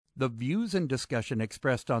The views and discussion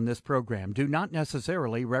expressed on this program do not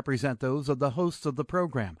necessarily represent those of the hosts of the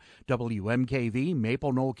program, WMKV,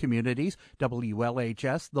 Maple Knoll Communities,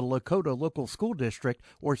 WLHS, the Lakota Local School District,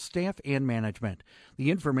 or staff and management.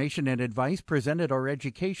 The information and advice presented are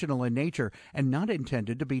educational in nature and not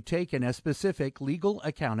intended to be taken as specific legal,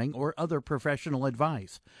 accounting, or other professional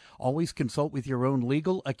advice. Always consult with your own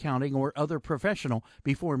legal, accounting, or other professional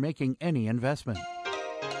before making any investment.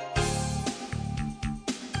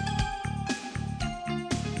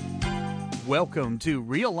 Welcome to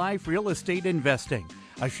Real Life Real Estate Investing,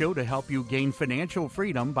 a show to help you gain financial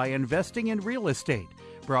freedom by investing in real estate.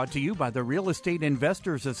 Brought to you by the Real Estate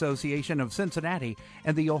Investors Association of Cincinnati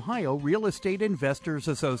and the Ohio Real Estate Investors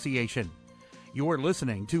Association. You're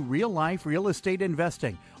listening to Real Life Real Estate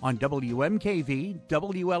Investing on WMKV,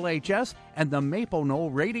 WLHS, and the Maple Knoll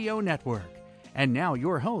Radio Network. And now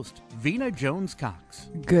your host, Vena Jones-Cox.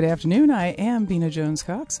 Good afternoon. I am Vena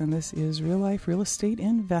Jones-Cox, and this is Real Life Real Estate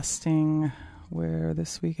Investing, where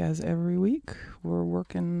this week, as every week, we're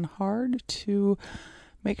working hard to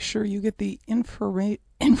make sure you get the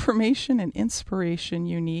information and inspiration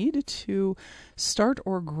you need to start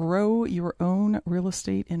or grow your own real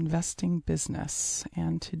estate investing business.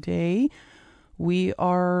 And today, we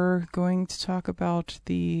are going to talk about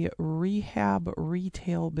the rehab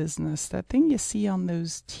retail business, that thing you see on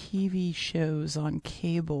those TV shows on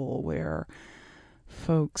cable where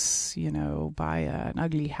folks, buy an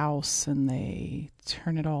ugly house and they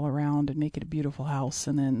turn it all around and make it a beautiful house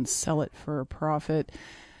and then sell it for a profit.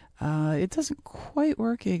 It doesn't quite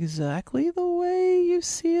work exactly the way you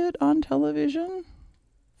see it on television.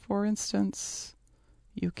 For instance,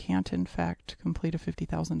 you can't, in fact, complete a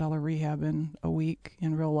 $50,000 rehab in a week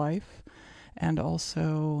in real life. And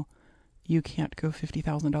also, you can't go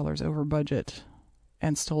 $50,000 over budget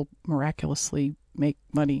and still miraculously make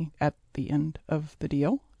money at the end of the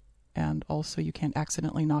deal. And also, you can't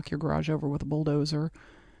accidentally knock your garage over with a bulldozer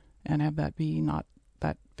and have that be not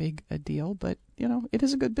that big a deal. But, it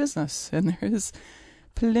is a good business, and there is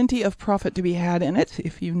plenty of profit to be had in it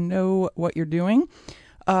if you know what you're doing.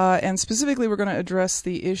 And specifically, we're going to address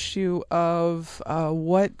the issue of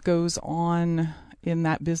what goes on in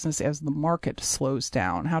that business as the market slows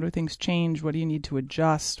down. How do things change? What do you need to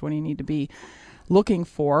adjust? What do you need to be looking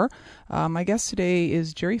for? My guest today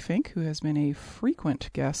is Jerry Fink, who has been a frequent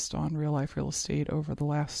guest on Real Life Real Estate over the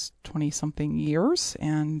last 20-something years,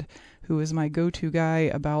 and who is my go-to guy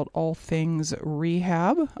about all things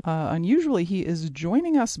rehab. Unusually, he is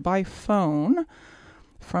joining us by phone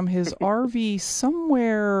from his RV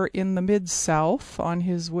somewhere in the Mid-South on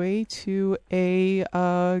his way to a,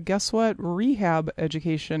 guess what, rehab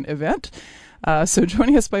education event. So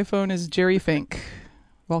joining us by phone is Jerry Fink.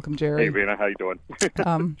 Welcome, Jerry. Hey, Vena, how you doing?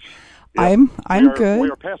 Yep. I'm good. We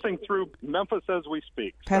are passing through Memphis as we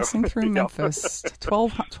speak. Passing through Memphis.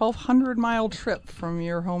 1,200-mile trip from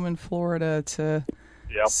your home in Florida to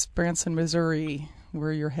Branson, Missouri,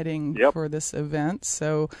 where you're heading for this event.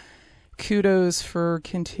 So kudos for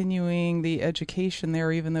continuing the education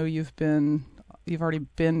there, even though you've already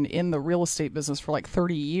been in the real estate business for like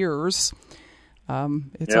 30 years.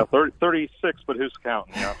 36, but who's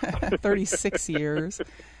counting? 36 years.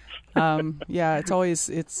 It's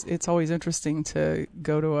always interesting to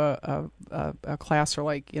go to a class, or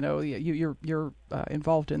like you're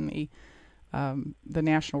involved in the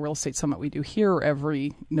National Real Estate Summit we do here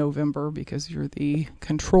every November, because you're the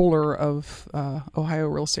controller of Ohio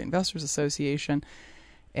Real Estate Investors Association.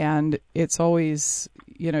 And it's always,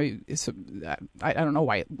 I don't know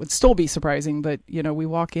why it would still be surprising, but, we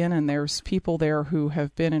walk in and there's people there who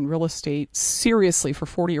have been in real estate seriously for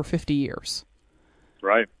 40 or 50 years.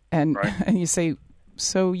 Right. And you say,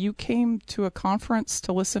 so you came to a conference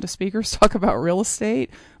to listen to speakers talk about real estate?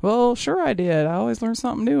 Well, sure I did. I always learn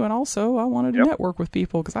something new. And also I wanted to network with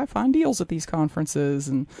people because I find deals at these conferences,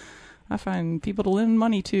 and I find people to lend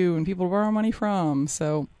money to and people to borrow money from.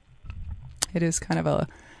 So it is kind of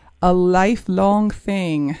a lifelong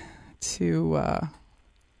thing to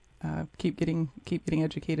keep getting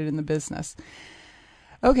educated in the business.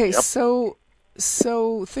 Okay, so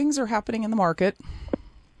things are happening in the market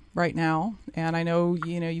right now, and I know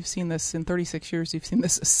you've seen this in 36 years. You've seen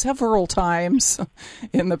this several times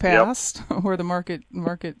in the past, where the market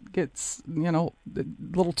gets a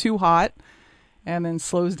little too hot and then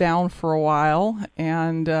slows down for a while.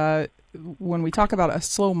 And when we talk about a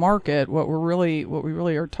slow market, what we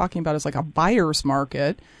really are talking about is like a buyer's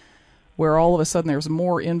market, where all of a sudden there's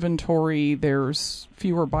more inventory, there's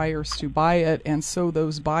fewer buyers to buy it, and so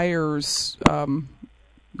those buyers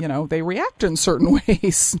they react in certain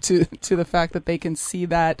ways to the fact that they can see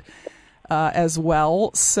that as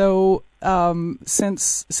well. So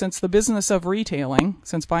since the business of retailing,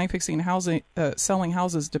 since buying, fixing, and housing, selling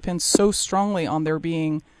houses depends so strongly on there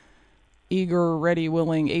being eager, ready,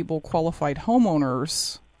 willing, able, qualified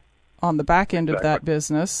homeowners on the back end of that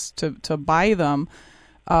business to buy them,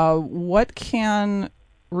 what can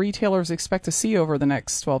retailers expect to see over the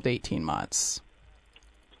next 12 to 18 months?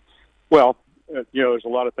 Well, there's a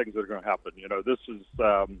lot of things that are going to happen. This is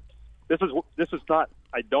not.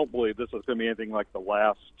 I don't believe this is going to be anything like the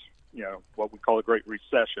last, what we call a Great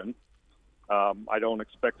Recession. I don't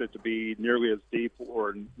expect it to be nearly as deep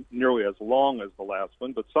or nearly as long as the last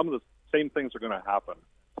one, but some of the same things are going to happen.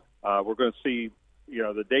 We're going to see,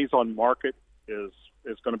 the days on market is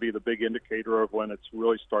going to be the big indicator of when it's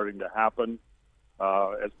really starting to happen.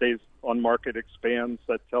 As days on market expands,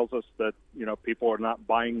 that tells us that, people are not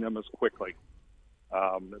buying them as quickly.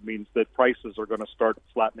 It means that prices are going to start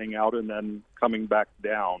flattening out and then coming back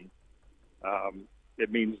down.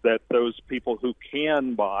 It means that those people who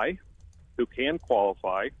can buy, who can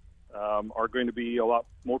qualify, are going to be a lot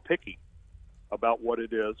more picky about what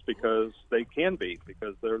it is because they're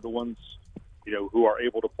the ones, who are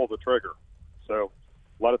able to pull the trigger. So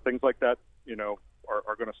a lot of things like that,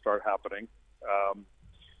 are going to start happening.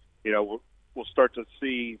 We'll start to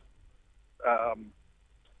see,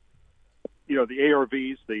 the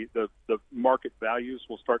ARVs, the market values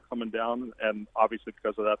will start coming down, and obviously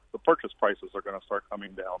because of that, the purchase prices are going to start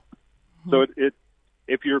coming down. Mm-hmm. So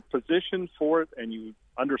if you're positioned for it and you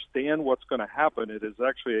understand what's going to happen, it is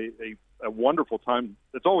actually a wonderful time.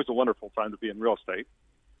 It's always a wonderful time to be in real estate,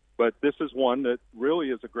 but this is one that really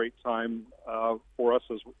is a great time for us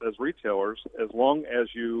as retailers, as long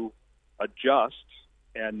as you adjust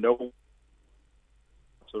and know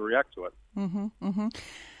to react to it. Mm-hmm, mm-hmm.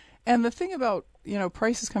 And the thing about,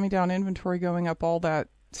 prices coming down, inventory going up, all that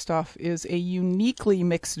stuff is a uniquely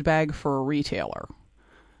mixed bag for a retailer.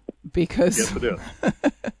 Because, yes, it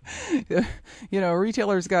is. A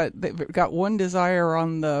retailer's got one desire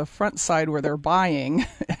on the front side where they're buying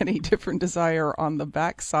and a different desire on the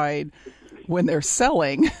back side when they're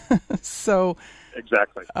selling. So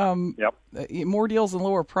exactly. Yep. More deals and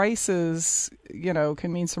lower prices,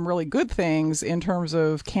 can mean some really good things in terms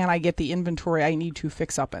of, can I get the inventory I need to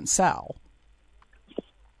fix up and sell?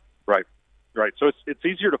 Right. So it's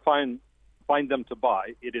easier to find them to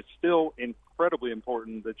buy. It is still incredibly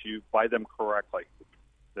important that you buy them correctly,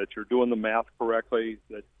 that you're doing the math correctly,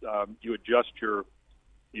 that you adjust your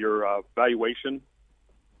valuation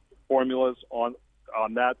formulas on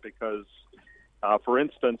that, because, for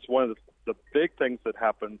instance, one of the big things that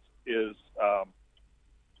happens is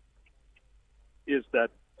that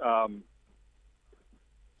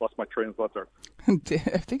lost my train of thought there. I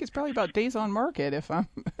think it's probably about days on market.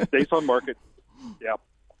 Days on market, yeah.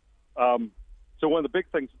 So one of the big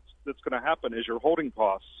things that's going to happen is your holding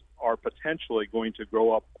costs are potentially going to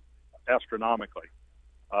go up astronomically.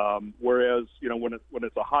 Whereas when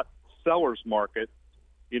it's a hot seller's market,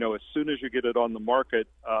 as soon as you get it on the market,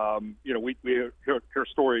 we hear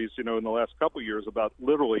stories, in the last couple of years about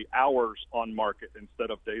literally hours on market instead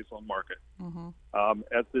of days on market. Mm-hmm.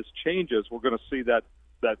 As this changes, we're going to see that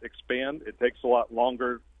expand. It takes a lot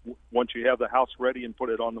longer. Once you have the house ready and put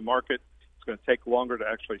it on the market, it's going to take longer to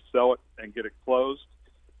actually sell it and get it closed.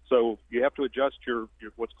 So you have to adjust your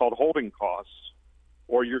what's called holding costs,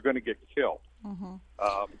 or you're going to get killed. Mm-hmm.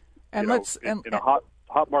 In a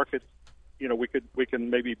hot market, we can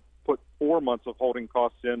maybe put 4 months of holding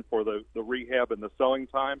costs in for the rehab and the selling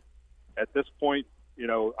time. At this point,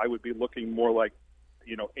 I would be looking more like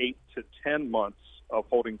 8 to 10 months of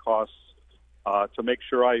holding costs to make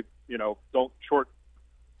sure I don't short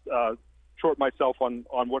myself on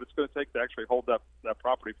what it's going to take to actually hold that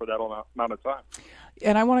property for that amount of time.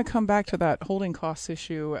 And I want to come back to that holding costs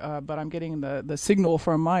issue, but I'm getting the signal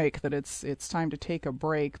from Mike that it's time to take a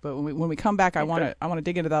break. But when we come back, I want to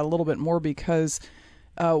dig into that a little bit more, because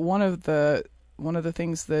one of the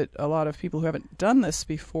things that a lot of people who haven't done this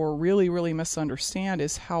before really, really misunderstand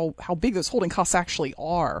is how big those holding costs actually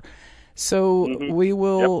are. So mm-hmm. we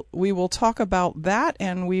will talk about that,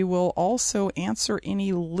 and we will also answer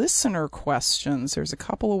any listener questions. There's a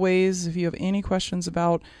couple of ways, if you have any questions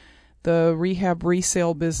about the rehab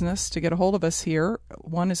resale business, to get a hold of us here.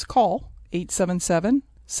 One is call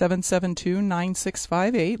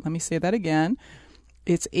 877-772-9658. Let me say that again.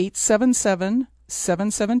 It's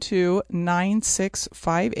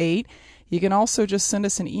 877-772-9658. You can also just send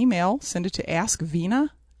us an email. Send it to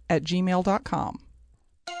askvina@gmail.com.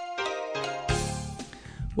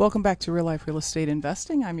 Welcome back to Real Life Real Estate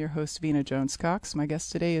Investing. I'm your host, Vina Jones-Cox. My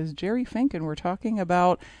guest today is Jerry Fink, and we're talking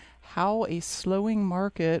about how a slowing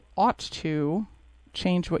market ought to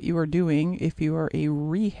change what you are doing if you are a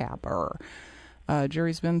rehabber.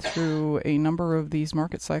 Jerry's been through a number of these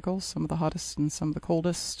market cycles, some of the hottest and some of the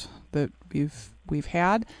coldest that we've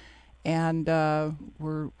had. And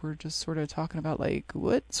we're just sort of talking about like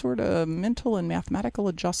what sort of mental and mathematical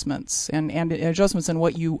adjustments and adjustments in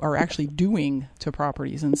what you are actually doing to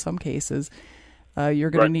properties in some cases you're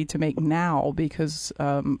going to need to make now, because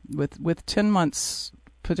with 10 months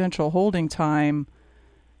potential holding time,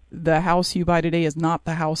 the house you buy today is not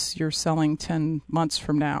the house you're selling 10 months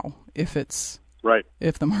from now if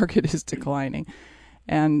the market is declining.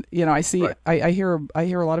 And I see, I hear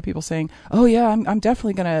a lot of people saying, "Oh yeah, I'm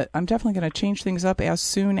definitely gonna change things up as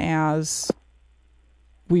soon as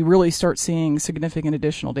we really start seeing significant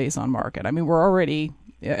additional days on market." I mean, we're already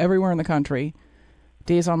everywhere in the country,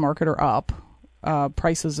 days on market are up.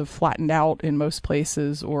 Prices have flattened out in most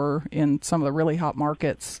places, or in some of the really hot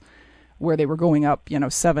markets where they were going up,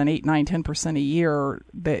 7, 8, 9, 10% a year.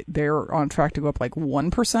 They're on track to go up like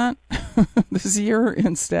 1% this year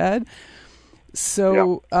instead.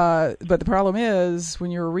 So, but the problem is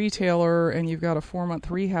when you're a retailer and you've got a 4-month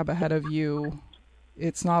rehab ahead of you,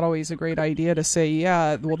 it's not always a great idea to say,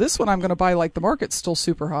 yeah, well, this one I'm going to buy like the market's still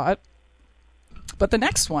super hot, but the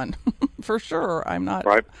next one, for sure, I'm not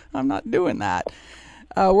doing that.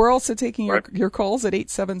 We're also taking your calls at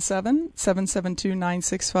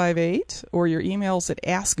 877-772-9658 or your emails at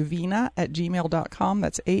askvina@gmail.com.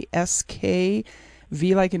 That's ASK,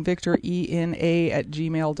 V like in Victor, ENA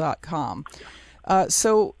 @gmail.com.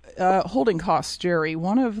 So holding costs, Jerry.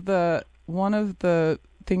 One of the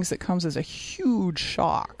things that comes as a huge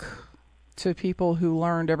shock to people who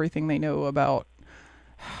learned everything they know about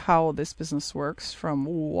how this business works from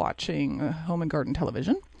watching home and garden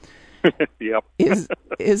television is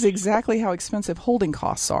exactly how expensive holding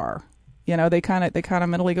costs are. They kind of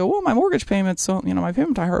mentally go, well, my mortgage payment's, my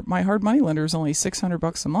payment to my hard money lender is only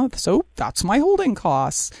 $600 a month, so that's my holding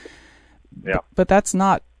costs. Yeah, but that's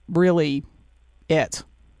not really it.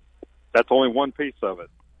 That's only one piece of it.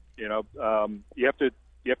 You have to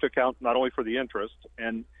account not only for the interest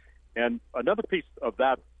and another piece of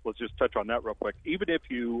that. Let's just touch on that real quick. Even if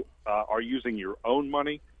you are using your own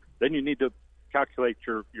money, then you need to calculate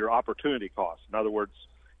your opportunity cost. In other words,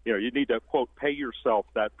 you need to quote pay yourself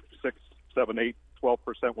that 6, 7, 8,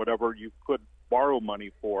 12%, whatever you could borrow money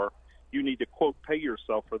for. You need to quote pay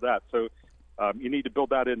yourself for that. So you need to build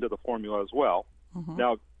that into the formula as well. Mm-hmm.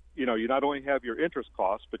 Now, you not only have your interest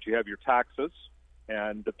costs, but you have your taxes,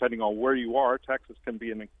 and depending on where you are, taxes can be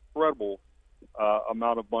an incredible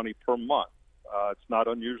amount of money per month. It's not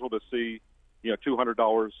unusual to see,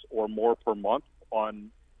 $200 or more per month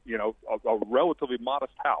on, a relatively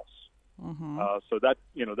modest house. Mm-hmm. So that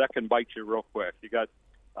can bite you real quick. You got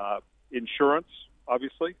insurance,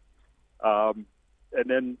 obviously, and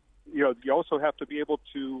then you also have to be able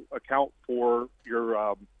to account for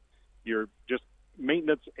your just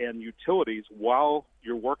maintenance and utilities while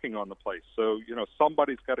you're working on the place. So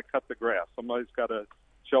somebody's got to cut the grass, somebody's got to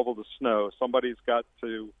shovel the snow, somebody's got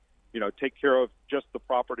to take care of just the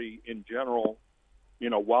property in general,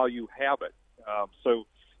 while you have it. So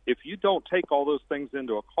if you don't take all those things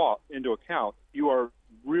into account, you are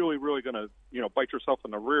really, really going to, bite yourself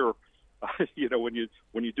in the rear, when you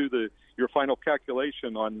do your final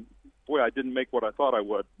calculation on, boy, I didn't make what I thought I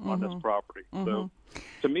would on this property. Mm-hmm. So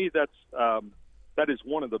to me, that is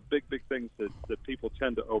one of the big things that people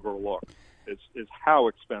tend to overlook is how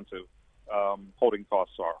expensive holding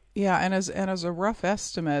costs are. Yeah, and as a rough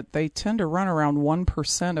estimate, they tend to run around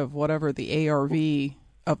 1% of whatever the ARV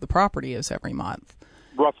of the property is every month.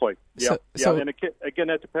 Roughly, yeah. And again,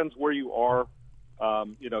 that depends where you are.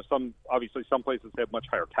 Some places have much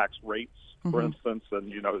higher tax rates, for instance,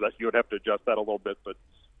 and that you would have to adjust that a little bit. But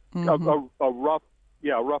a rough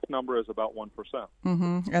number is about 1%.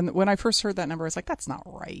 Mm-hmm. And when I first heard that number, I was like, that's not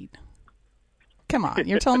right. Come on,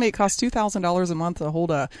 you're telling me it costs $2,000 a month to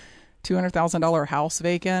hold a $200,000 house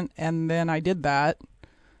vacant, and then I did that.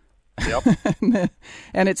 Yep.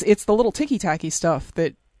 And it's the little ticky-tacky stuff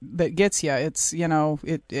that gets you. It's,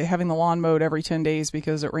 having the lawn mowed every 10 days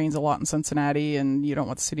because it rains a lot in Cincinnati and you don't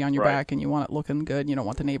want the city on your back and you want it looking good. You don't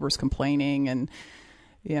want the neighbors complaining and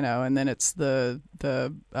then it's the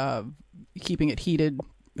keeping it heated,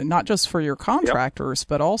 not just for your contractors,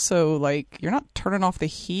 but also like you're not turning off the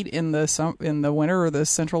heat in the winter or the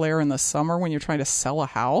central air in the summer when you're trying to sell a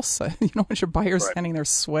house. When your buyer's standing there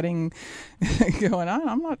sweating, going,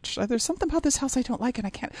 I'm not sure. There's something about this house I don't like and I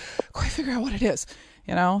can't quite figure out what it is.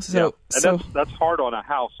 That's hard on a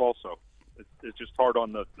house also. It's just hard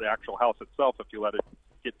on the actual house itself if you let it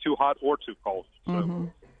get too hot or too cold. So,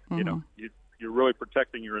 you're really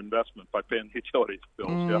protecting your investment by paying the utilities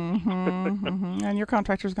bills. And your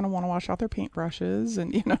contractor's going to want to wash out their paintbrushes,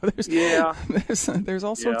 and there's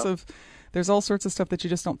all sorts of stuff that you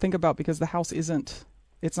just don't think about because the house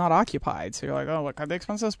it's not occupied. So you're like, oh, what could the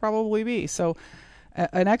expenses probably be? So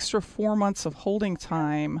an extra 4 months of holding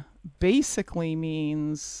time basically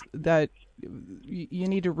means that you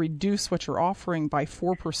need to reduce what you're offering by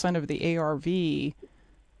 4% of the ARV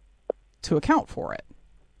to account for it.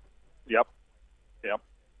 Yep.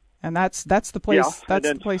 And that's the place. Yeah, that's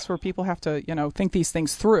the place where people have to, think these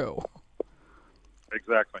things through.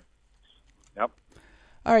 Exactly. Yep.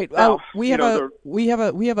 All right. Now, we have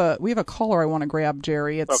a caller I want to grab,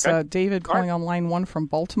 Jerry. It's David calling on line 1 from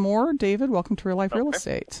Baltimore. David, welcome to Real Life Real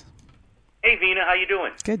Estate. Hey, Vena, how you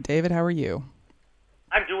doing? Good, David. How are you?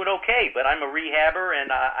 I'm doing okay, but I'm a rehabber,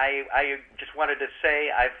 and I just wanted to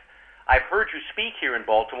say I've heard you speak here in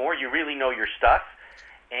Baltimore. You really know your stuff,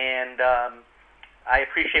 and I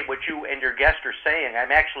appreciate what you and your guest are saying. I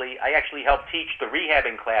actually help teach the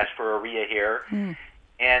rehabbing class for REIA here,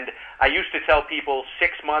 and I used to tell people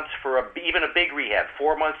 6 months for even a big rehab,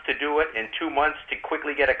 4 months to do it, and 2 months to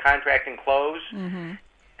quickly get a contract and close. And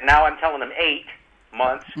now I'm telling them 8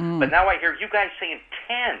 months, but now I hear you guys saying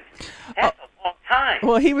 10. That's a long time.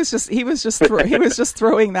 Well, he was just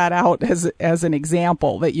throwing that out as an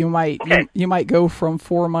example that you might go from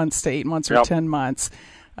 4 months to 8 months or 10 months.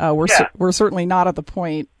 We're certainly not at the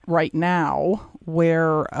point right now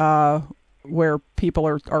where people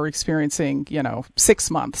are experiencing 6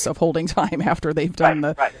 months of holding time after they've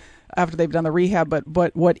done after they've done the rehab.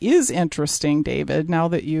 But what is interesting, David, now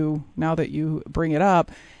that you bring it up,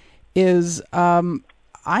 is I'm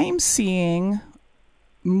seeing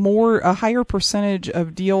a higher percentage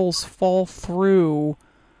of deals fall through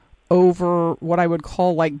over what I would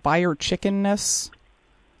call like buyer chickenness.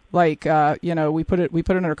 Like, we put it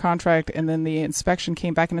under contract, and then the inspection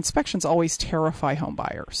came back, and inspections always terrify home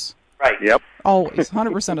buyers. Right. Yep. Always,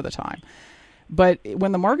 100% of the time. But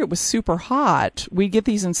when the market was super hot, we'd get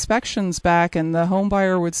these inspections back, and the home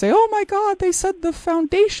buyer would say, "Oh my God, they said the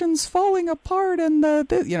foundation's falling apart," and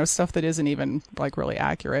the stuff that isn't even like really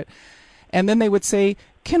accurate. And then they would say,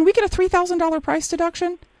 "Can we get a $3,000 price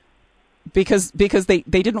deduction?" Because they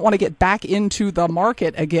didn't want to get back into the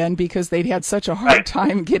market again because they'd had such a hard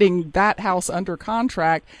time getting that house under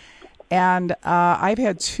contract. And I've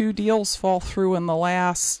had 2 deals fall through in the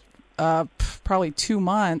last probably 2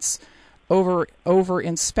 months over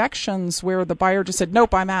inspections where the buyer just said,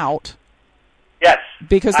 "Nope, I'm out." Yes,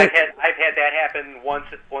 because I've had that happen once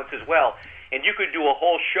as well. And you could do a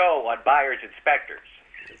whole show on buyers inspectors.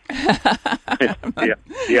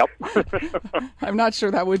 Yep. I'm not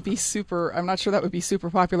sure that would be super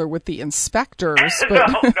popular with the inspectors. But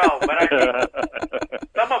no, but I mean,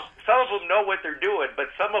 some of them know what they're doing, but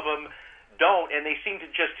some of them don't, and they seem to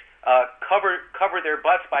just cover their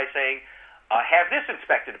butts by saying, "Have this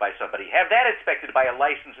inspected by somebody, have that inspected by a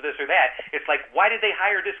licensed this or that." It's like, why did they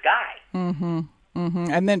hire this guy?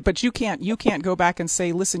 And then, but you can't go back and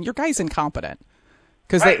say, "Listen, your guy's incompetent,"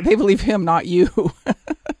 because they believe him, not you.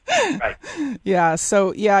 Right. Yeah.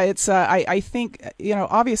 So it's I think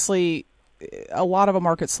obviously a lot of a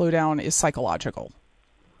market slowdown is psychological.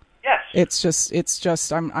 Yes. It's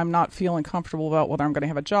just I'm not feeling comfortable about whether I'm going to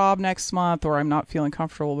have a job next month, or I'm not feeling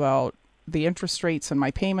comfortable about the interest rates and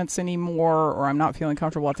my payments anymore, or I'm not feeling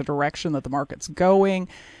comfortable at the direction that the market's going.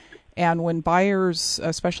 And when buyers,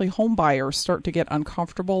 especially home buyers, start to get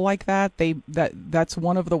uncomfortable like that, that's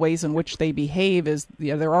one of the ways in which they behave. Is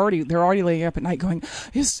they're already laying up at night going,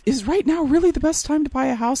 is right now really the best time to buy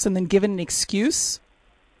a house, and then given an excuse?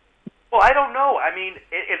 Well, I don't know. I mean,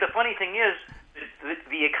 the funny thing is,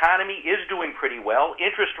 the economy is doing pretty well.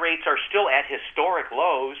 Interest rates are still at historic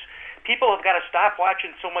lows. People have got to stop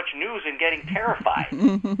watching so much news and getting terrified.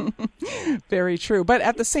 Very true. But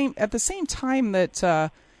at the same time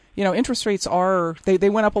that interest rates they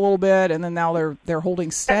went up a little bit, and then now they're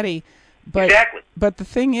holding steady. But exactly. But the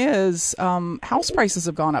thing is, house prices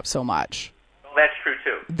have gone up so much. Well, that's true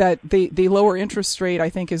too. That the lower interest rate, I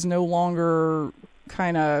think, is no longer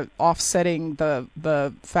kind of offsetting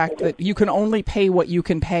the fact that you can only pay what you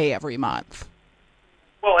can pay every month.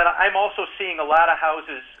 Well, and I'm also seeing a lot of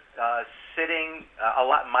houses sitting a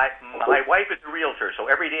lot. My wife is a realtor, so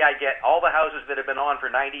every day I get all the houses that have been on for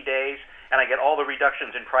 90 days, and I get all the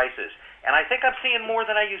reductions in prices. And I think I'm seeing more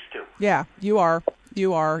than I used to. Yeah, you are.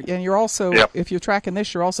 And you're also, if you're tracking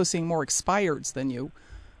this, you're also seeing more expireds than you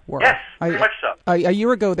were. Yes, very much so. A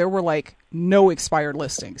year ago, there were like no expired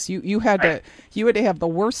listings. You had to have the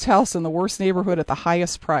worst house in the worst neighborhood at the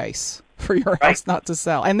highest price for your house not to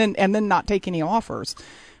sell, and then not take any offers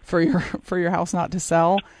for your house not to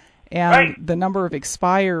sell. And Right. the number of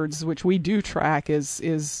expireds, which we do track, it's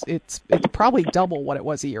probably double what it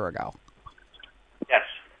was a year ago. Yes.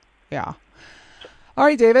 Yeah. All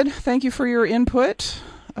right, David. Thank you for your input.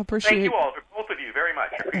 Appreciate. Thank you all, both of you, very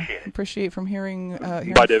much. I appreciate it. Appreciate from hearing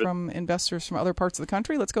Bye, David. from investors from other parts of the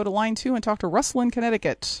country. Let's go to line 2 and talk to Russell in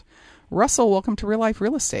Connecticut. Russell, welcome to Real Life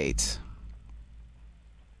Real Estate.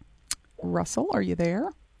 Russell, are you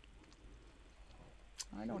there?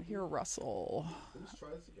 I don't hear Russell. Let's try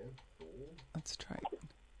this again. Let's try it.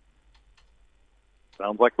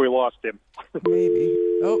 Sounds like we lost him. Maybe.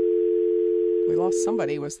 Oh, we lost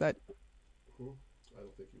somebody. Was that? I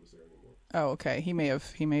don't think he was there anymore. Oh, okay. He may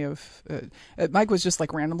have. Mike was just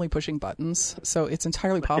like randomly pushing buttons, so it's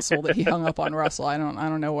entirely possible that he hung up on Russell. I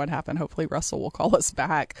don't know what happened. Hopefully, Russell will call us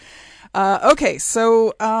back. Okay,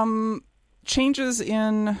 so changes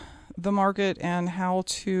in the market and how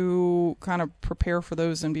to kind of prepare for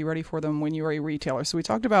those and be ready for them when you are a retailer. So we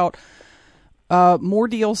talked about more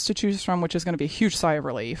deals to choose from, which is going to be a huge sigh of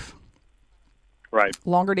relief. Right.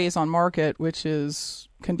 Longer days on market, which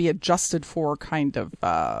can be adjusted for kind of.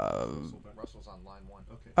 Russell's on line 1.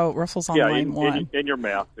 Okay. Oh, Russell's on Yeah, line 1. in your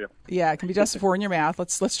math. Yeah. Yeah, it can be adjusted for in your math.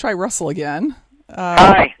 Let's try Russell again.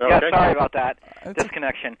 Hi. Yeah, Okay. sorry about that It's-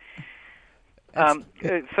 disconnection.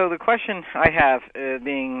 So the question I have,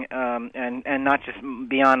 being and not just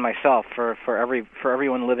beyond myself, for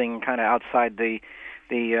everyone living kind of outside the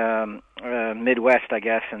Midwest, I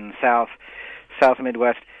guess, and South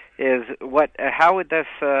Midwest, is how would this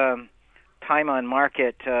time on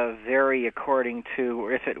market vary according to,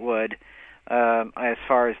 or if it would, as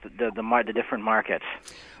far as the different markets?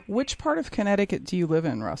 Which part of Connecticut do you live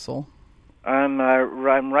in, Russell? I'm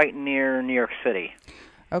right near New York City.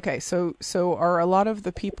 Okay, so are a lot of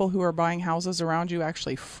the people who are buying houses around you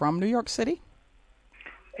actually from New York City?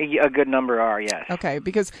 A good number are, yes. Okay,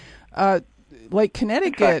 because like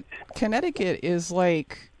Connecticut is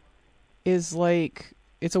like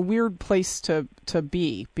it's a weird place to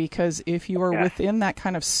be, because if you are within that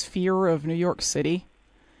kind of sphere of New York City,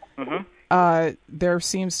 there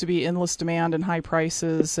seems to be endless demand and high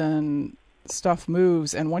prices and stuff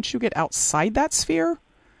moves, and once you get outside that sphere,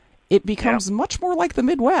 it becomes much more like the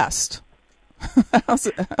Midwest.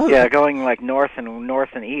 Yeah, going like north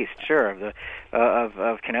and east, sure, of the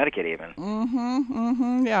of Connecticut even.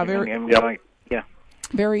 Yeah,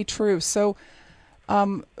 very true. So,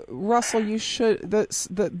 Russell, you should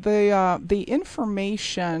the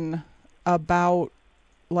information about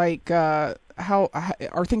like how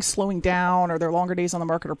are things slowing down? Are there longer days on the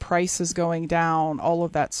market? Are prices going down? All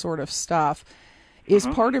of that sort of stuff is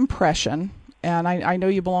part impression. And I know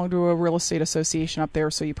you belong to a real estate association up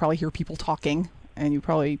there, so you probably hear people talking, and you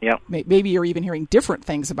probably maybe you're even hearing different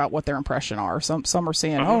things about what their impression are. Some are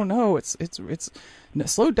saying, "Oh no, it's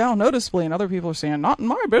slowed down noticeably," and other people are saying, "Not in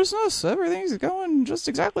my business. Everything's going just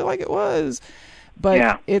exactly like it was."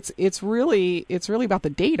 But it's really about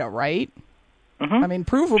the data, right? I mean,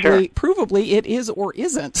 provably it is or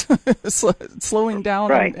isn't slowing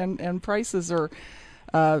down, right. and prices are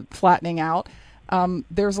flattening out.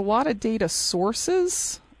 There's a lot of data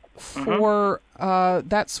sources for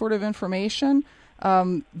that sort of information.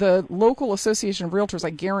 The local association of realtors, I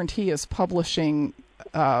guarantee, is publishing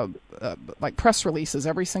like press releases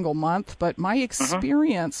every single month. But my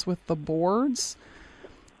experience with the boards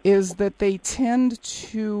is that they tend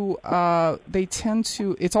to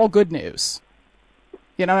it's all good news.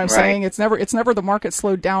 You know what I'm saying? It's never the market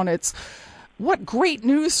slowed down. It's what great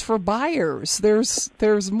news for buyers.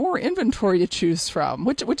 There's more inventory to choose from,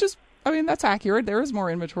 which is, I mean, that's accurate. There is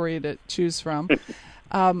more inventory to choose from.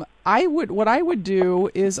 What I would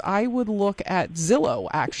do is I would look at Zillow,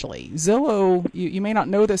 actually. Zillow, you may not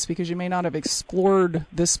know this because you may not have explored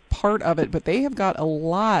this part of it, but they have got a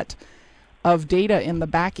lot of data in the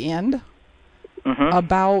back end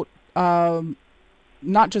about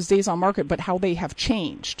not just days on market, but how they have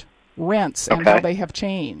changed. Rents and how they have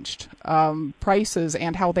changed, prices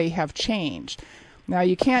and how they have changed. Now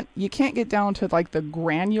you can't get down to like the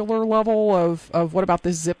granular level of what about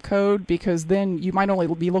this zip code, because then you might only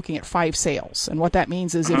be looking at 5 sales, and what that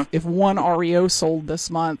means is if one REO sold this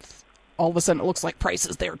month, all of a sudden it looks like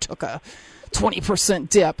prices there took a 20%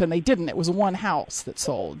 dip, and they didn't. It was one house that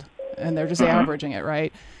sold, and they're just averaging it,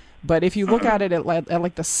 right? But if you look at it at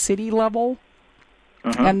like the city level.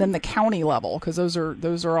 And then the county level, because those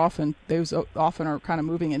often are kind of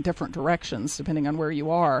moving in different directions depending on where you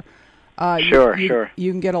are. Sure.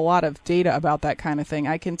 You can get a lot of data about that kind of thing.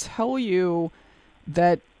 I can tell you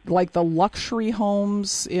that like the luxury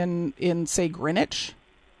homes in say Greenwich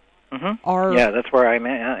are that's where I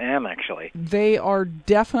am actually. They are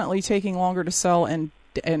definitely taking longer to sell and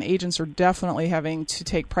and agents are definitely having to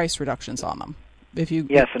take price reductions on them. In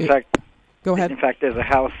fact, go ahead. In fact, there's a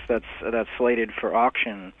house that's slated for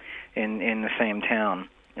auction in the same town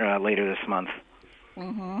later this month.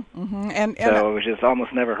 And which is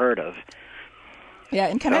almost never heard of. Yeah,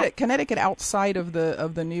 in Connecticut, outside of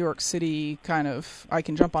the New York City kind of, I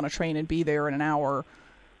can jump on a train and be there in an hour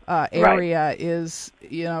area, right. is,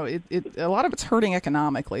 a lot of it's hurting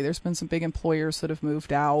economically. There's been some big employers that have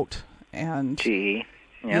moved out, and GE. Yep.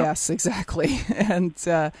 Yes, exactly, and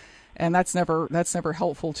that's never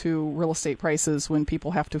helpful to real estate prices when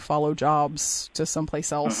people have to follow jobs to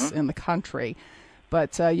someplace else in the country.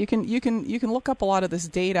 But you can look up a lot of this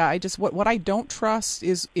data. What I don't trust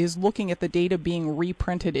is looking at the data being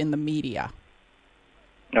reprinted in the media.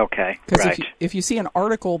 Okay. Because if you see an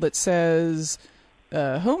article that says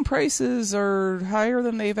home prices are higher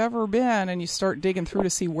than they've ever been, and you start digging through to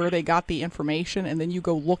see where they got the information, and then you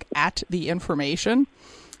go look at the information,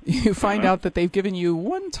 you find out that they've given you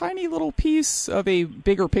one tiny little piece of a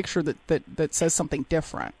bigger picture that says something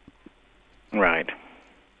different. Right.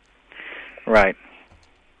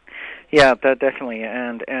 Yeah, that definitely,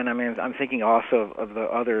 and I mean, I'm thinking also of the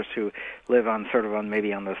others who live on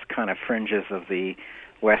maybe on those kind of fringes of the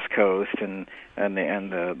West Coast and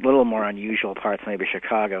the little more unusual parts, maybe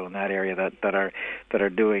Chicago and that area that are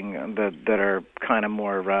kind of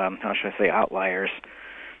more how should I say, outliers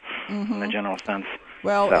in the general sense.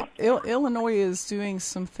 Well, Illinois is doing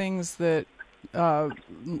some things that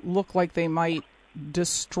look like they might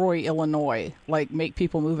destroy Illinois, like make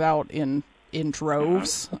people move out in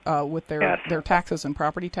droves with their taxes and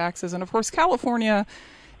property taxes. And of course, California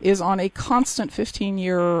is on a constant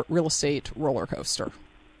 15-year real estate roller coaster.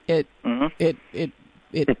 It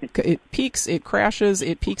peaks, it crashes,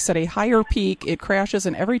 it peaks at a higher peak, it crashes,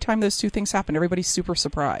 and every time those two things happen, everybody's super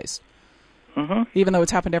surprised. Even though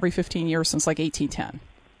it's happened every 15 years since like 1810.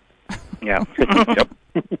 Yeah. Yep.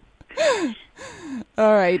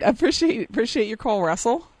 All right. Appreciate your call,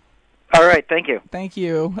 Russell. All right. Thank you. Thank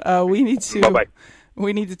you. We need to. Bye-bye.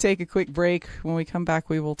 We need to take a quick break. When we come back,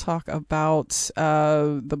 we will talk about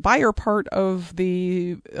the buyer part of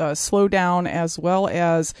the slowdown, as well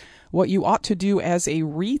as what you ought to do as a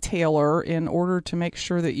retailer in order to make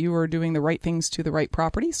sure that you are doing the right things to the right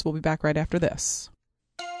properties. We'll be back right after this.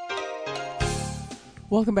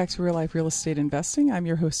 Welcome back to Real Life Real Estate Investing. I'm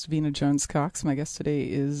your host, Vena Jones-Cox. My guest today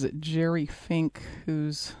is Jerry Fink,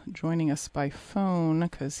 who's joining us by phone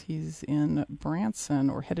because he's in Branson,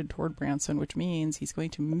 or headed toward Branson, which means he's going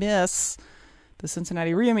to miss the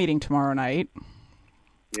Cincinnati RIA meeting tomorrow night.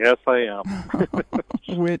 Yes, I am.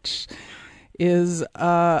 Which is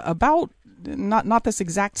about not this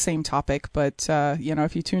exact same topic, but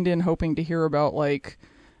if you tuned in hoping to hear about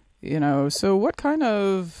so what kind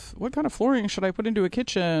of flooring should I put into a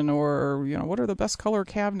kitchen, or what are the best color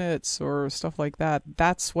cabinets or stuff like that,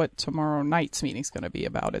 that's what tomorrow night's meeting is going to be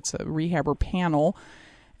about. It's a rehabber panel,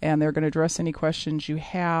 and they're going to address any questions you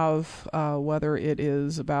have, whether it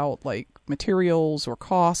is about like materials or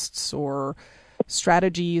costs or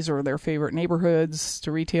strategies or their favorite neighborhoods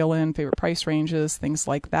to retail in, favorite price ranges, things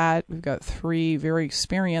like that. We've got 3 very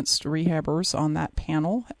experienced rehabbers on that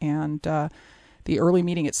panel, and the early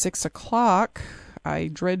meeting at 6 o'clock, I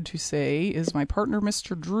dread to say, is my partner,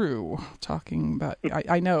 Mr. Drew, talking about.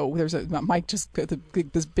 I know there's Mike just got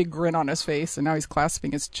this big grin on his face, and now he's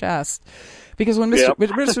clasping his chest because when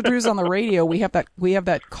Mr. Drew's on the radio, we have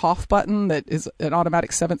that cough button that is an automatic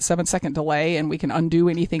 7-second delay, and we can undo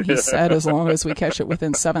anything he said as long as we catch it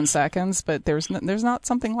within 7 seconds. But there's not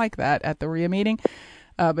something like that at the RIA meeting.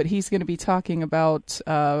 But he's going to be talking about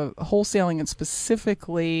wholesaling, and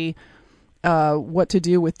specifically what to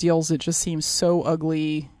do with deals that just seem so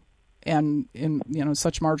ugly and in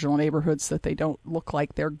such marginal neighborhoods that they don't look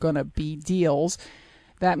like they're going to be deals.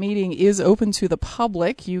 That meeting is open to the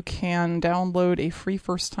public. You can download a free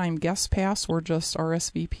first-time guest pass or just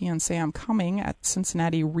RSVP and say I'm coming at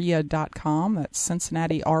CincinnatiREIA.com. That's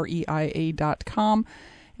CincinnatiREIA.com.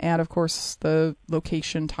 And, of course, the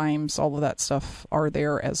location, times, all of that stuff are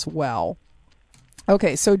there as well.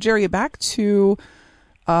 Okay, so, Jerry, back to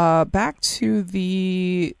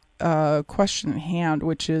the question at hand,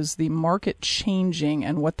 which is the market changing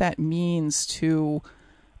and what that means to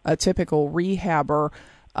a typical rehabber.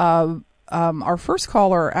 Our first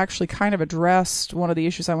caller actually kind of addressed one of the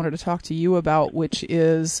issues I wanted to talk to you about, which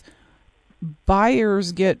is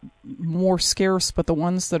buyers get more scarce, but the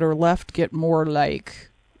ones that are left get more like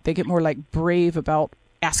brave about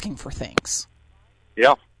asking for things.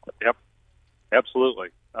 Yeah. Yep. Absolutely.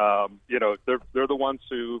 They're the ones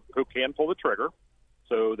who can pull the trigger,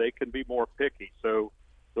 so they can be more picky. So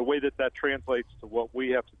the way that translates to what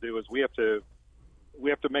we have to do is we have to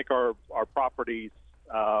to make our properties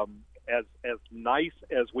as nice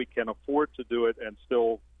as we can afford to do it, and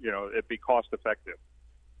still, it be cost effective.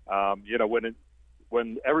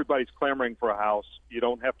 When everybody's clamoring for a house, you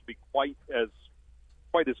don't have to be quite as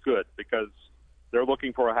good, because they're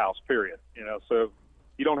looking for a house, period. So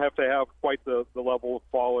you don't have to have quite the level of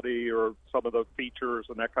quality or some of the features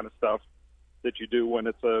and that kind of stuff that you do when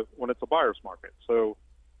it's a buyer's market. So,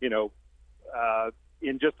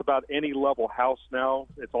 in just about any level house now,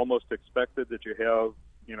 it's almost expected that you have,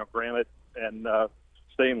 granite and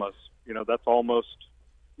stainless. That's almost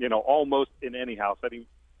in any house.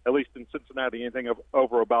 At least in Cincinnati, anything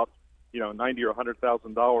over about $90,000 or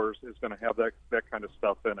 $100,000 is going to have that kind of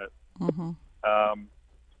stuff in it. Mm-hmm.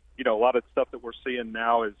 A lot of stuff that we're seeing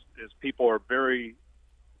now is people are very,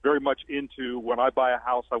 very much into, when I buy a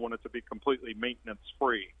house, I want it to be completely maintenance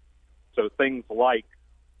free. So things like,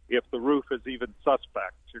 if the roof is even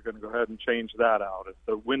suspect, you're going to go ahead and change that out. If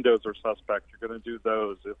the windows are suspect, you're going to do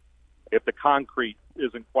those. If the concrete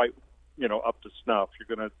isn't quite up to snuff,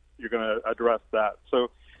 you're going to address that. So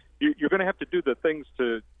you're going to have to do the things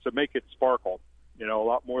to make it sparkle, a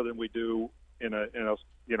lot more than we do in a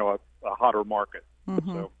hotter market.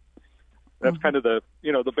 Mm-hmm. So that's kind of the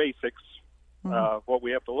basics, what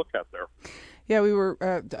we have to look at there. Yeah, we were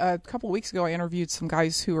a couple of weeks ago. I interviewed some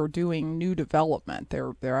guys who are doing new development.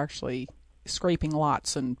 They're actually scraping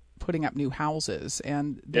lots and putting up new houses.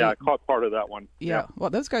 And I caught part of that one. Yeah. Well,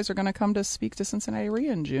 those guys are going to come to speak to Cincinnati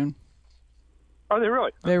REIA in June. Are they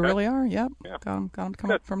really? They really are. Yep. Yeah. Got them to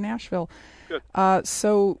come up from Nashville. Good.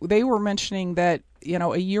 So they were mentioning that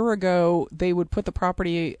a year ago they would put the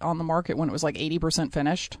property on the market when it was like 80%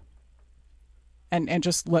 finished. And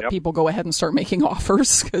just let people go ahead and start making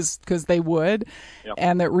offers because they would. Yep.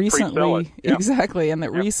 And that recently, Yep. exactly, and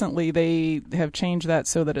that recently they have changed that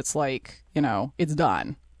so that it's like, it's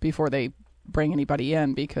done before they bring anybody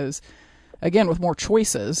in, because, again, with more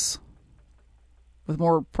choices, with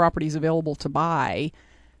more properties available to buy,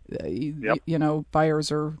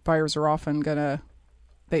 buyers are often gonna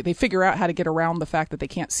they figure out how to get around the fact that they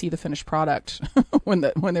can't see the finished product when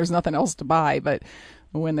there's nothing else to buy, but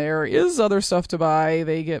when there is other stuff to buy,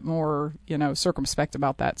 they get more, circumspect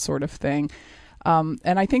about that sort of thing.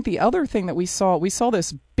 And I think the other thing that we saw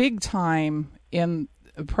this big time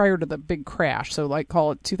prior to the big crash. So like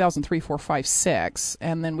call it 2003, 4, 5, 6.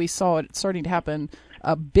 And then we saw it starting to happen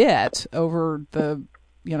a bit over the,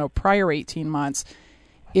 prior 18 months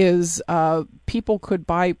is people could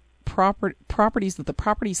buy properties that the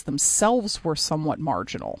properties themselves were somewhat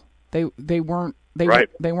marginal. They weren't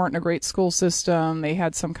in a great school system. They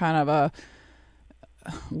had some kind of a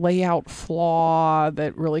layout flaw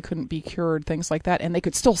that really couldn't be cured, things like that. And they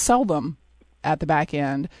could still sell them at the back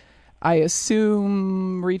end. I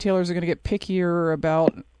assume retailers are going to get pickier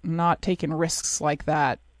about not taking risks like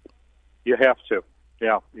that. You have to.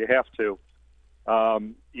 Yeah, you have to.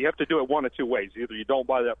 You have to do it one of two ways. Either you don't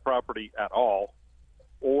buy that property at all,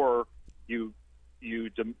 or you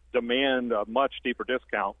demand a much deeper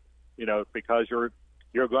discount, because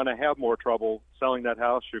you're going to have more trouble selling that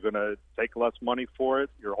house. You're going to take less money for it.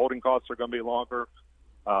 Your holding costs are going to be longer.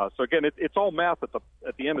 So again, it's all math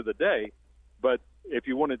at the end of the day. But if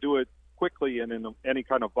you want to do it quickly and in any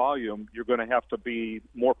kind of volume, you're going to have to be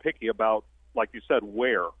more picky about, like you said,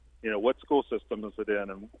 where, what school system is it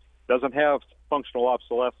in, and doesn't have functional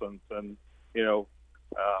obsolescence, and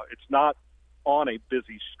it's not on a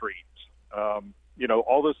busy street.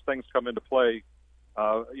 All those things come into play.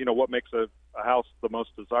 What makes a house the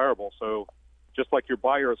most desirable. So just like your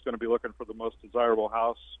buyer is going to be looking for the most desirable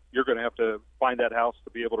house, you're going to have to find that house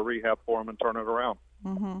to be able to rehab for them and turn it around.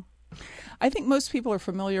 Mm-hmm. I think most people are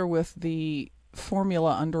familiar with the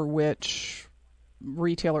formula under which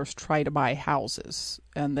retailers try to buy houses,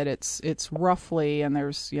 and that it's roughly, and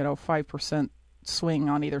there's 5% swing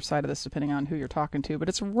on either side of this depending on who you're talking to, but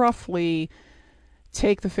it's roughly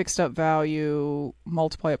take the fixed up value,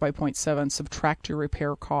 multiply it by 0.7, subtract your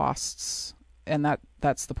repair costs, and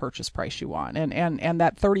that's the purchase price you want. And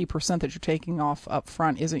that 30% that you're taking off up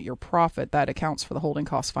front isn't your profit. That accounts for the holding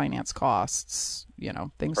costs, finance costs,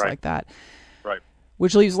 things like that. Right.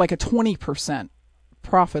 Which leaves like a 20%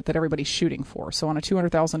 profit that everybody's shooting for. So on a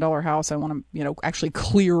 $200,000 house, I want to, actually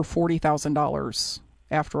clear $40,000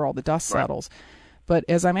 after all the dust settles. But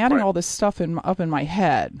as I'm adding all this stuff up in my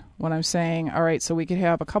head, when I'm saying, all right, so we could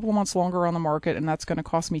have a couple of months longer on the market, and that's going to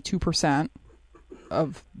cost me 2%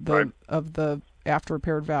 of the after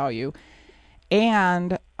repaired value,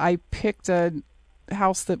 and I picked a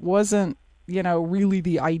house that wasn't, really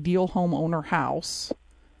the ideal homeowner house.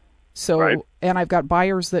 So, and I've got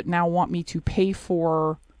buyers that now want me to pay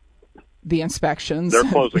for the inspections, their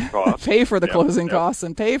closing costs, pay for the closing costs,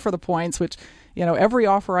 and pay for the points, which, every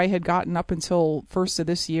offer I had gotten up until first of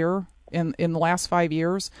this year, in the last 5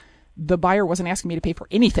 years, the buyer wasn't asking me to pay for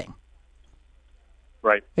anything.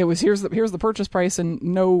 Right. It was here's the purchase price and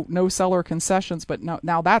no seller concessions, but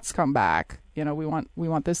now that's come back. We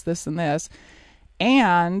want this, and this.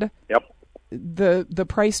 And the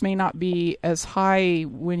price may not be as high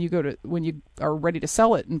when you are ready to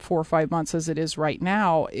sell it in 4 or 5 months as it is right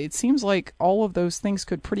now. It seems like all of those things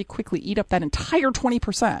could pretty quickly eat up that entire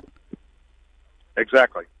 20%.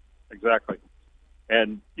 Exactly.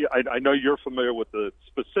 And I know you're familiar with the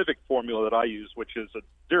specific formula that I use, which is a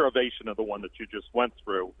derivation of the one that you just went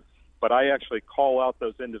through. But I actually call out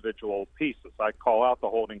those individual pieces. I call out the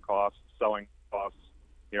holding costs, selling costs,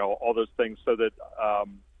 all those things, so that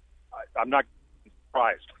I'm not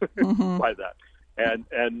surprised by that. And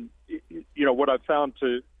what I've found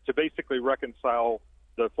to basically reconcile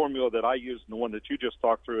the formula that I use and the one that you just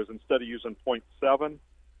talked through is, instead of using 0.7,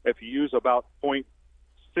 if you use about 0.63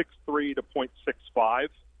 to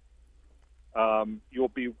 0.65, you'll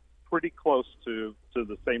be pretty close to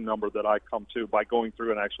the same number that I come to by going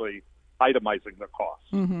through and actually itemizing the costs.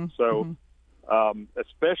 So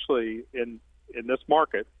especially in this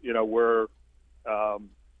market, where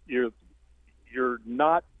you're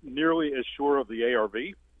not nearly as sure of the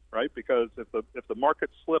ARV, right? Because if the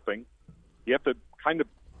market's slipping, you have to kind of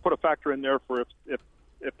put a factor in there for if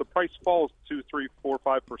the price falls 2, 3, 4,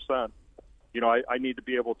 5%, I need to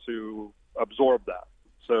be able to absorb that.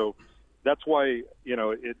 So that's why,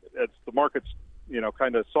 it's the market's,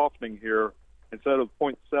 kind of softening here. Instead of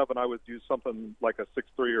 0.7, I would use something like a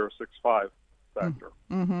 6.3 or a 6.5 factor.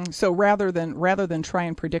 So rather than try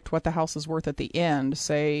and predict what the house is worth at the end,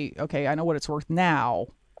 say, okay, I know what it's worth now,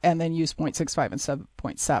 and then use 0.65 instead of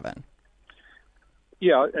 0.7.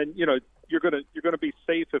 Yeah, and you're gonna be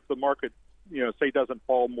safe if the market, say, doesn't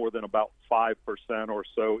fall more than about 5% or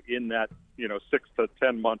so in that 6 to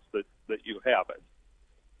 10 months that you have it.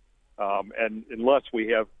 And unless we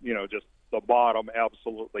have just the bottom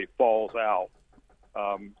absolutely falls out,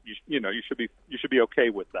 you should be okay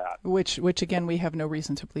with that. Which again, we have no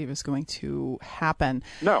reason to believe is going to happen.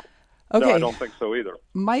 No. Okay. No, I don't think so either.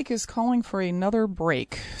 Mike is calling for another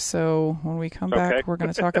break. So when we come back, we're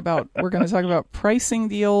going to talk about pricing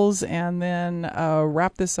deals and then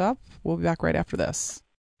wrap this up. We'll be back right after this.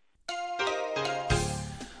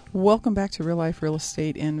 Welcome back to Real Life Real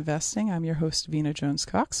Estate Investing. I'm your host, Vena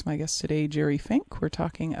Jones-Cox. My guest today, Jerry Fink. We're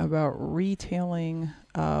talking about retailing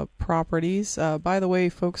properties. By the way,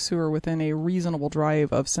 folks who are within a reasonable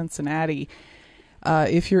drive of Cincinnati,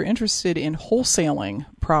 if you're interested in wholesaling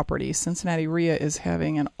properties, Cincinnati REIA is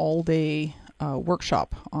having an all-day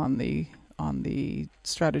workshop on the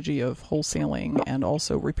strategy of wholesaling and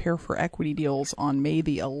also repair for equity deals on May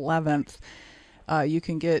the 11th. You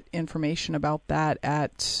can get information about that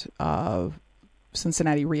at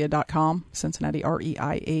CincinnatiREIA.com,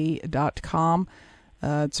 CincinnatiREIA.com.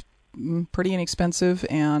 It's pretty inexpensive,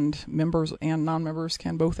 and members and non-members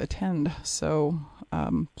can both attend. So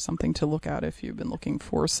something to look at if you've been looking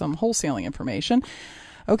for some wholesaling information.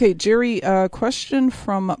 Okay, Jerry, question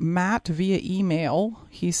from Matt via email.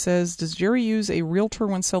 He says, does Jerry use a realtor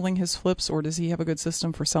when selling his flips, or does he have a good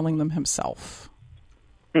system for selling them himself?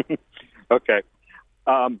 Okay.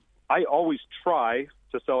 I always try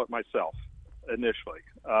to sell it myself initially.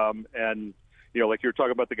 And, like you're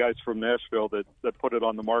talking about the guys from Nashville that put it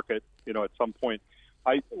on the market, at some point.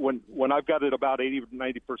 When I've got it about 80 to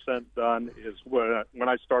 90% done is when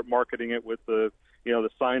I start marketing it with the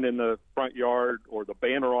sign in the front yard or the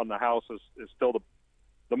banner on the house is still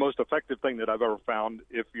the most effective thing that I've ever found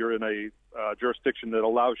if you're in a jurisdiction that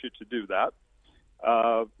allows you to do that.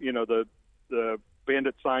 The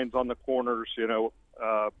bandit signs on the corners,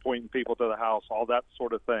 pointing people to the house, all that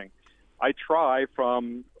sort of thing. I try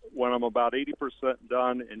from when I'm about 80%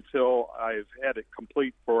 done until I've had it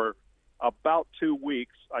complete for about 2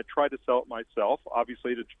 weeks. I try to sell it myself,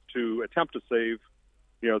 obviously to attempt to save,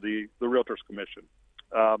 the realtor's commission.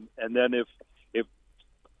 And then if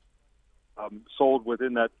sold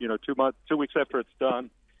within that, 2 weeks after it's done,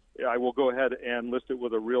 I will go ahead and list it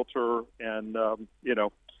with a realtor and,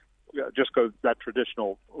 just go that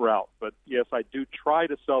traditional route. But yes, I do try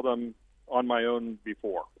to sell them on my own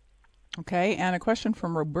before. Okay, and a question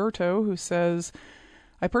from Roberto who says,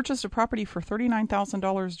 I purchased a property for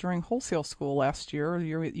 $39,000 during wholesale school last year.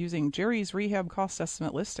 You're using Jerry's rehab cost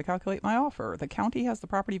estimate list to calculate my offer. The county has the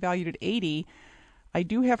property valued at $80,000. I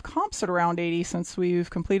do have comps at around $80,000 since we've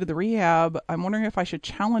completed the rehab. I'm wondering if I should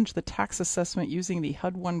challenge the tax assessment using the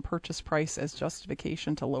HUD-1 purchase price as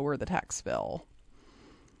justification to lower the tax bill.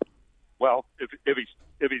 Well, if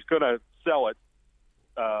he's going to sell it,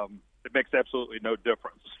 it makes absolutely no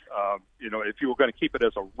difference. If you were going to keep it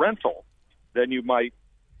as a rental, then you might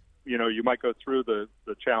go through the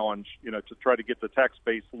challenge, to try to get the tax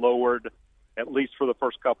base lowered, at least for the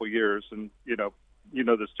first couple of years. And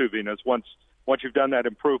this too, Venus. Once you've done that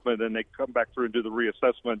improvement and they come back through and do the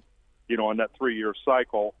reassessment, on that 3-year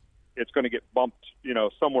cycle, it's going to get bumped,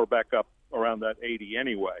 somewhere back up around that 80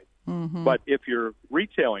 anyway. Mm-hmm. But if you're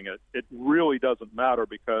retailing it, it really doesn't matter,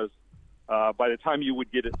 because by the time you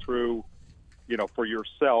would get it through, for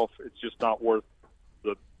yourself, it's just not worth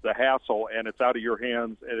the hassle, and it's out of your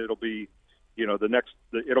hands, and it'll be,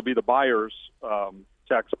 it'll be the buyer's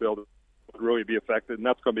tax bill that would really be affected, and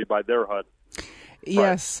that's going to be by their HUD.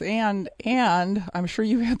 Yes, and I'm sure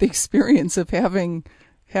you had the experience of having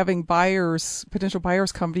potential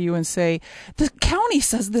buyers come to you and say, the county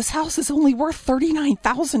says this house is only worth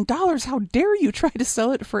 $39,000. How dare you try to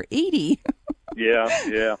sell it for $80,000?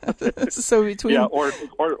 Yeah. So between or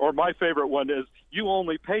my favorite one is, you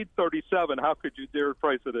only paid $37,000. How could you dare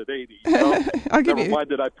price it at $80,000? Never mind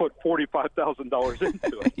that I put $45,000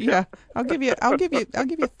 into it. Yeah, I'll give you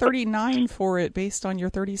 $39,000 for it based on your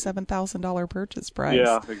 $37,000 purchase price.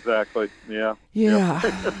 Yeah, exactly. Yeah.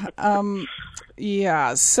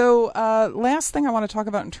 Yeah. So last thing I want to talk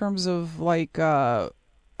about in terms of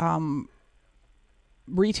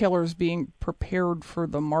retailers being prepared for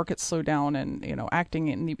the market slowdown and acting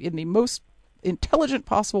in the most intelligent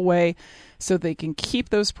possible way so they can keep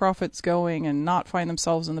those profits going and not find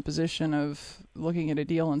themselves in the position of looking at a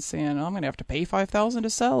deal and saying, I'm going to have to pay $5,000 to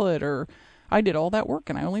sell it, or I did all that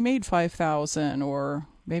work and I only made $5,000, or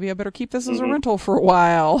maybe I better keep this as a rental for a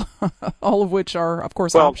while. All of which are, of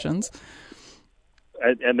course, options.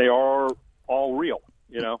 And they are all real.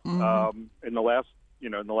 Mm-hmm. In the last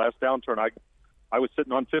downturn, I was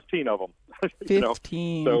sitting on 15 of them.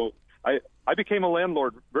 15. So I became a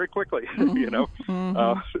landlord very quickly. Mm-hmm.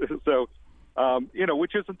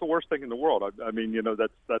 Which isn't the worst thing in the world. I mean,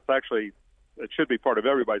 that's actually, it should be part of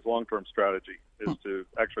everybody's long-term strategy, is to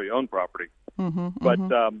actually own property.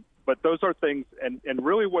 Mm-hmm. But those are things, and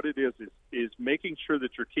really what it is making sure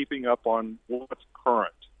that you're keeping up on what's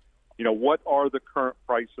current. What are the current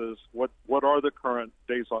prices? What are the current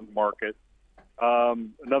days on market?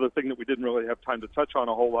 Another thing that we didn't really have time to touch on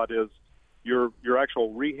a whole lot is your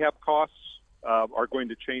actual rehab costs are going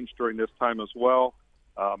to change during this time as well.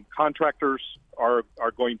 Contractors are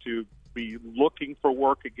going to be looking for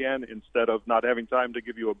work again instead of not having time to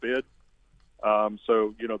give you a bid.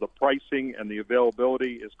 So the pricing and the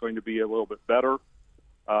availability is going to be a little bit better.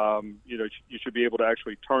 You should be able to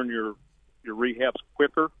actually turn your rehabs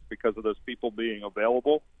quicker because of those people being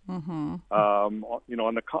available. Mm-hmm.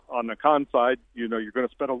 On the con side, you're going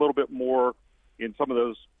to spend a little bit more in some of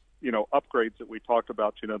those, upgrades that we talked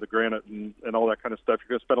about, the granite and all that kind of stuff. You're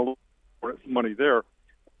going to spend a little more money there.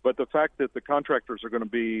 But the fact that the contractors are going to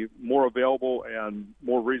be more available and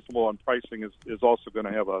more reasonable on pricing is also going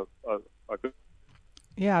to have a good.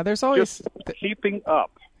 Yeah, there's always just keeping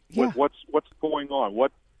up with what's going on.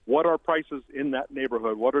 What are prices in that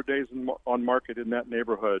neighborhood? What are days on market in that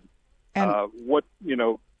neighborhood? And what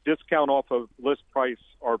discount off of list price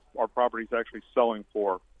are properties actually selling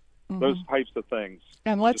for? Mm-hmm. Those types of things.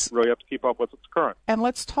 And let's really have to keep up with what's current. And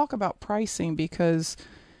let's talk about pricing, because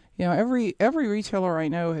every retailer I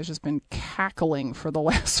know has just been cackling for the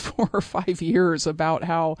last 4 or 5 years about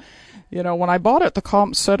how, when I bought it, the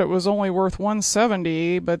comps said it was only worth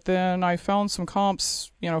 $170, but then I found some comps,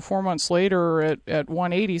 4 months later at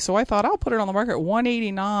 $180. So I thought I'll put it on the market at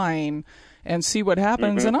 $189 and see what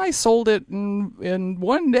happens. Mm-hmm. And I sold it in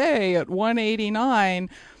one day at $189,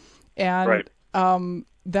 and right.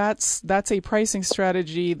 That's a pricing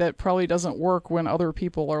strategy that probably doesn't work when other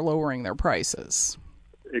people are lowering their prices.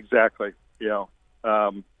 Exactly. Yeah.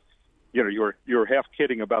 You were half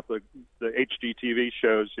kidding about the HGTV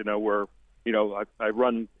shows, where I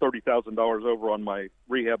run $30,000 over on my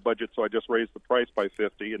rehab budget, so I just raise the price by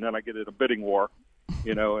 $50,000, and then I get in a bidding war,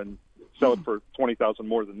 and sell it for $20,000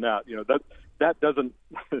 more than that. That doesn't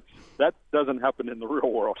happen in the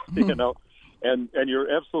real world. And you're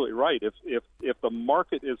absolutely right. If the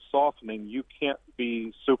market is softening, you can't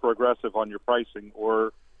be super aggressive on your pricing,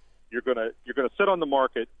 or you're gonna sit on the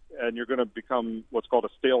market and you're gonna become what's called a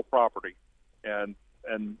stale property, and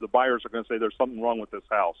the buyers are going to say there's something wrong with this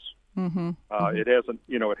house. Mm-hmm. It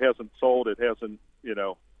hasn't sold. It hasn't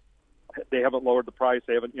they haven't lowered the price.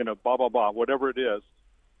 They haven't blah blah blah, whatever it is.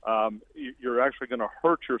 You're actually going to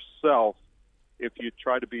hurt yourself if you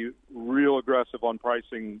try to be real aggressive on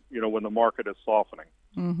pricing, when the market is softening.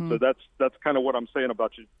 Mm-hmm. So that's kind of what I'm saying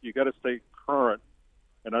about you. You got to stay current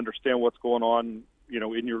and understand what's going on,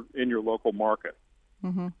 in your local market.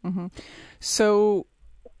 So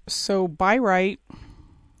buy right.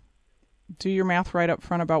 Do your math right up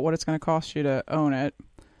front about what it's going to cost you to own it.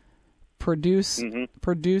 Produce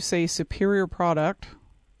a superior product,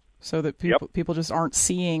 so that people just aren't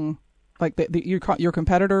seeing like your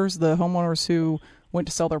competitors, the homeowners who went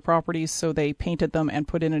to sell their properties, so they painted them and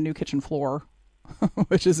put in a new kitchen floor,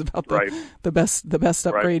 which is about the best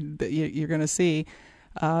upgrade that you're going to see.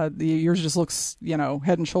 Yours just looks,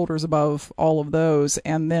 head and shoulders above all of those,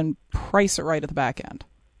 and then price it right at the back end.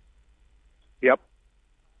 Yep.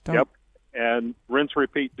 And rinse,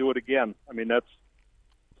 repeat, do it again. I mean, that's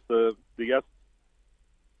the essence.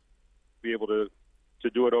 Be able to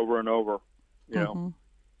do it over and over.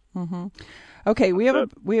 Okay, we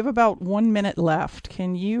have about 1 minute left.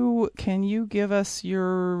 Can you give us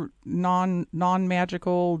your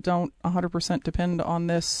non-magical, don't 100% depend on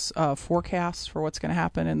this forecast for what's going to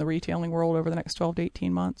happen in the retailing world over the next 12 to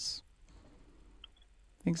 18 months?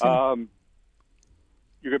 You're going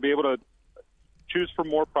to be able to choose from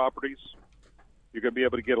more properties. You're going to be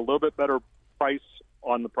able to get a little bit better price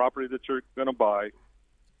on the property that you're going to buy.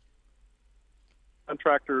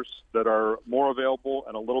 Contractors that are more available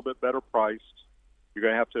and a little bit better priced. You're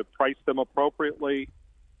going to have to price them appropriately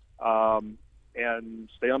and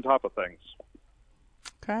stay on top of things.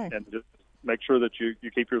 Okay. And just make sure that you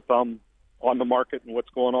keep your thumb on the market and what's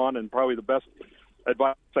going on. And probably the best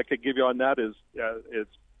advice I could give you on that is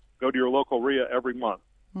go to your local RIA every month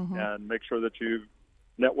and make sure that you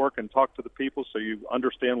network and talk to the people so you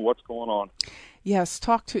understand what's going on. Yes,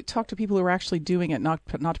 talk to people who are actually doing it, not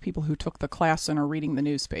to people who took the class and are reading the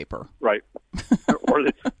newspaper. Right.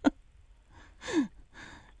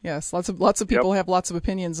 Yes, lots of people have lots of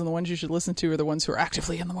opinions, and the ones you should listen to are the ones who are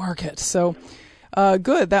actively in the market. So,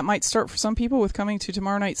 good. That might start for some people with coming to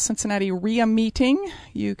tomorrow night's Cincinnati RIA meeting.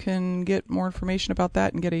 You can get more information about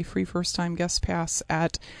that and get a free first-time guest pass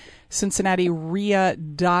at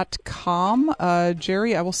CincinnatiRIA.com.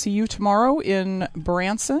 Jerry, I will see you tomorrow in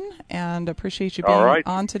Branson, and appreciate you being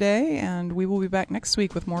on today. And we will be back next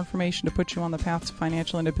week with more information to put you on the path to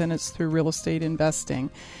financial independence through real estate investing.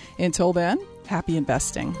 Until then, happy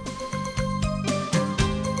investing.